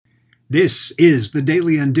This is the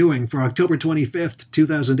Daily Undoing for October 25th,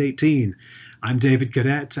 2018. I'm David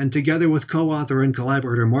Cadet, and together with co-author and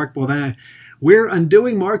collaborator Mark Boivin, we're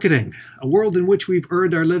undoing marketing, a world in which we've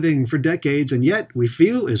earned our living for decades and yet we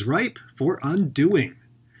feel is ripe for undoing.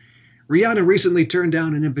 Rihanna recently turned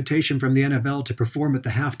down an invitation from the NFL to perform at the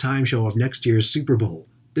halftime show of next year's Super Bowl.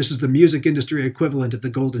 This is the music industry equivalent of the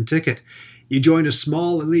golden ticket. You join a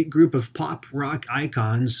small elite group of pop rock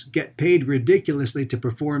icons, get paid ridiculously to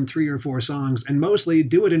perform 3 or 4 songs, and mostly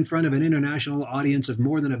do it in front of an international audience of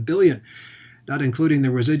more than 1 billion, not including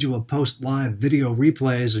the residual post-live video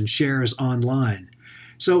replays and shares online.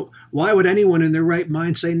 So why would anyone in their right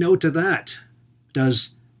mind say no to that?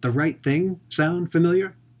 Does the right thing sound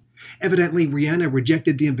familiar? Evidently, Rihanna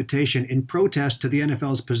rejected the invitation in protest to the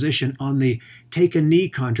NFL's position on the take a knee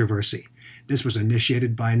controversy. This was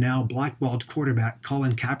initiated by now blackballed quarterback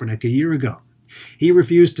Colin Kaepernick a year ago. He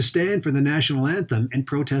refused to stand for the national anthem in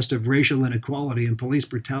protest of racial inequality and police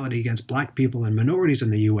brutality against black people and minorities in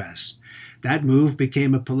the U.S. That move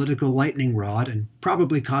became a political lightning rod and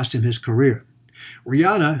probably cost him his career.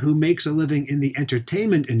 Rihanna, who makes a living in the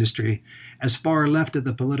entertainment industry, as far left of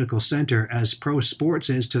the political center as pro sports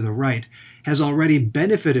is to the right, has already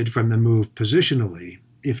benefited from the move positionally,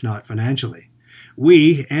 if not financially.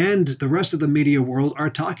 We and the rest of the media world are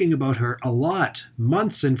talking about her a lot,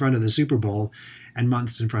 months in front of the Super Bowl and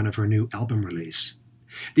months in front of her new album release.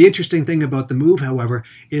 The interesting thing about the move, however,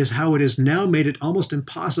 is how it has now made it almost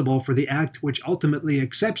impossible for the act which ultimately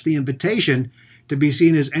accepts the invitation to be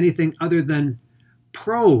seen as anything other than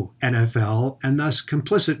pro-NFL and thus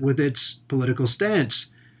complicit with its political stance.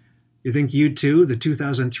 You think U2, the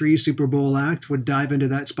 2003 Super Bowl act, would dive into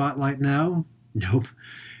that spotlight now? Nope.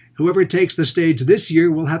 Whoever takes the stage this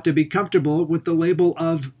year will have to be comfortable with the label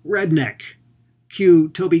of redneck. Cue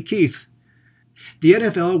Toby Keith. The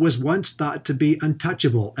NFL was once thought to be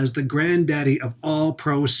untouchable as the granddaddy of all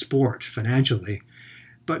pro sport financially,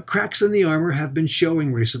 but cracks in the armor have been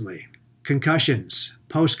showing recently. Concussions,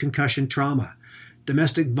 post-concussion trauma,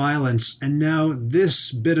 domestic violence, and now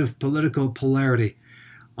this bit of political polarity,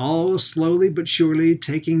 all slowly but surely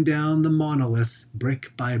taking down the monolith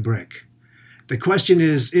brick by brick. The question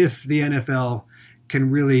is if the NFL can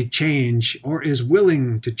really change or is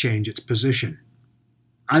willing to change its position.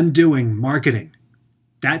 Undoing marketing.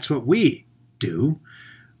 That's what we do,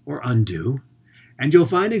 or undo, and you'll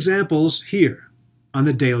find examples here on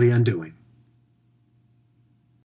the Daily Undoing.